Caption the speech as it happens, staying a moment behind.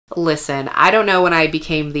Listen, I don't know when I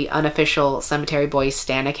became the unofficial Cemetery Boys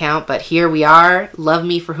stan account, but here we are. Love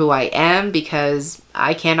me for who I am because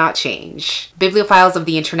I cannot change. Bibliophiles of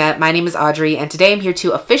the internet, my name is Audrey, and today I'm here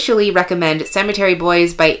to officially recommend Cemetery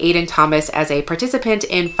Boys by Aiden Thomas as a participant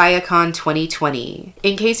in FIYAHCON 2020.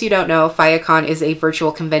 In case you don't know, FIYAHCON is a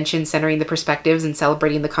virtual convention centering the perspectives and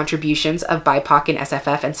celebrating the contributions of BIPOC and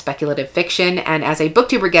SFF and speculative fiction, and as a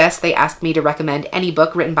booktuber guest, they asked me to recommend any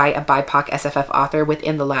book written by a BIPOC SFF author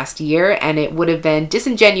within the last year, and it would have been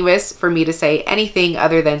disingenuous for me to say anything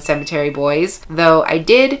other than Cemetery Boys, though I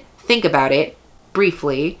did think about it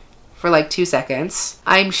briefly for like 2 seconds.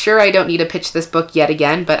 I'm sure I don't need to pitch this book yet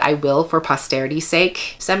again, but I will for posterity's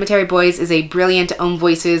sake. Cemetery Boys is a brilliant own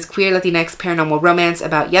voices queer Latinx paranormal romance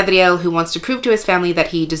about Yadriel, who wants to prove to his family that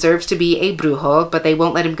he deserves to be a brujo, but they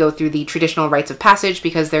won't let him go through the traditional rites of passage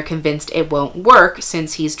because they're convinced it won't work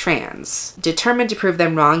since he's trans. Determined to prove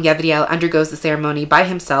them wrong, Yadriel undergoes the ceremony by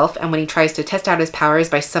himself, and when he tries to test out his powers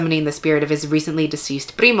by summoning the spirit of his recently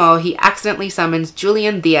deceased primo, he accidentally summons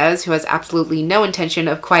Julian Diaz, who has absolutely no intention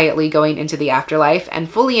of quietly going into the afterlife and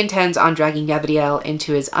fully intends on dragging Yadriel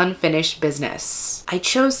into his unfinished business. I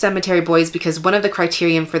chose Cemetery Boys because one of the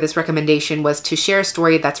criterion for this recommendation was to share a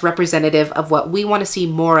story that's representative of what we want to see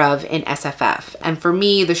more of in SFF. And for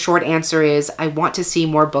me, the short answer is I want to see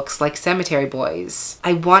more books like Cemetery Boys.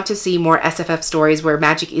 I want to see more SFF stories where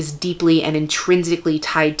magic is deeply and intrinsically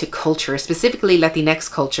tied to culture, specifically Latinx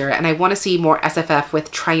culture, and I want to see more SFF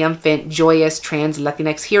with triumphant, joyous trans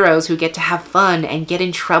Latinx heroes who get to have fun and get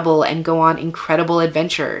in trouble and go on incredible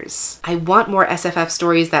adventures. I want more SFF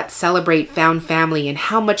stories that celebrate found family and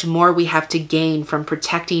how much more we have to gain from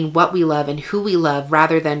protecting what we love and who we love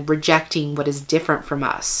rather than rejecting what is different from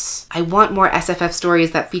us. I want more SFF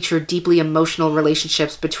stories that feature deeply emotional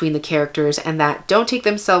relationships between the characters and that don't take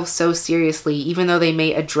themselves so seriously even though they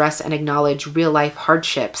may address and acknowledge real-life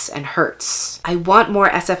hardships and hurts. I want more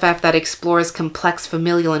SFF that explores complex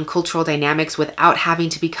familial and cultural dynamics without having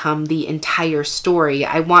to become the entire story.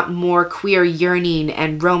 I want more queer yearning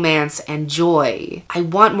and romance and joy. I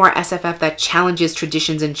want more SFF that challenges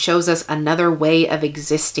traditions and shows us another way of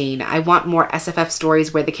existing. I want more SFF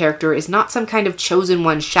stories where the character is not some kind of chosen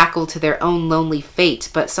one shackled to their own lonely fate,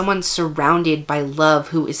 but someone surrounded by love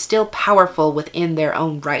who is still powerful within their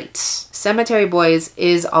own right. Cemetery Boys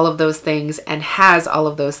is all of those things and has all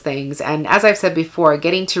of those things, and as I've said before,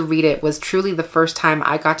 getting to read it was truly the first time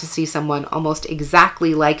I got to see someone almost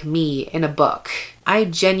exactly like me in a book. I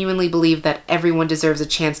genuinely believe that everyone deserves a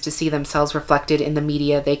chance to see themselves reflected in the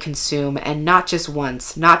media they consume, and not just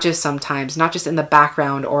once, not just sometimes, not just in the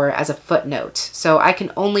background or as a footnote. So I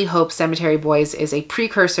can only hope Cemetery Boys is a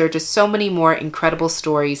precursor to so many more incredible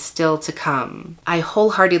stories still to come. I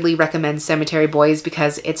wholeheartedly recommend Cemetery Boys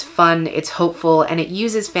because it's fun, it's hopeful, and it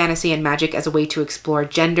uses fantasy and magic as a way to explore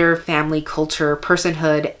gender, family, culture,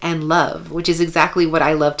 personhood, and love, which is exactly what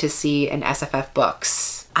I love to see in SFF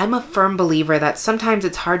books. I'm a firm believer that sometimes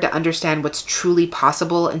it's hard to understand what's truly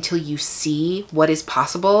possible until you see what is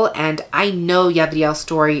possible, and I know Yadriel's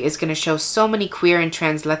story is going to show so many queer and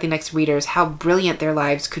trans Latinx readers how brilliant their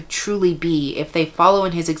lives could truly be if they follow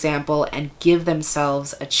in his example and give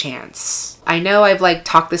themselves a chance. I know I've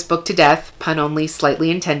talked this book to death, pun only slightly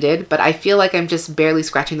intended, but I feel like I'm just barely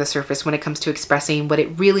scratching the surface when it comes to expressing what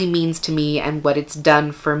it really means to me and what it's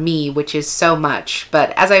done for me, which is so much.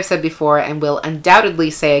 But as I've said before and will undoubtedly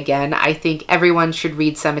say again, I think everyone should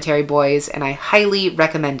read Cemetery Boys and I highly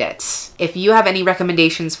recommend it. If you have any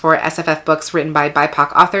recommendations for SFF books written by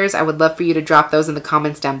BIPOC authors, I would love for you to drop those in the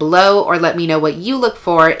comments down below or let me know what you look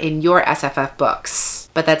for in your SFF books.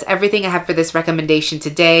 But that's everything I have for this recommendation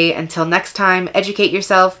today. Until next time, educate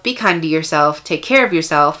yourself, be kind to yourself, take care of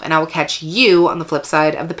yourself, and I will catch you on the flip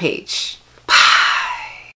side of the page.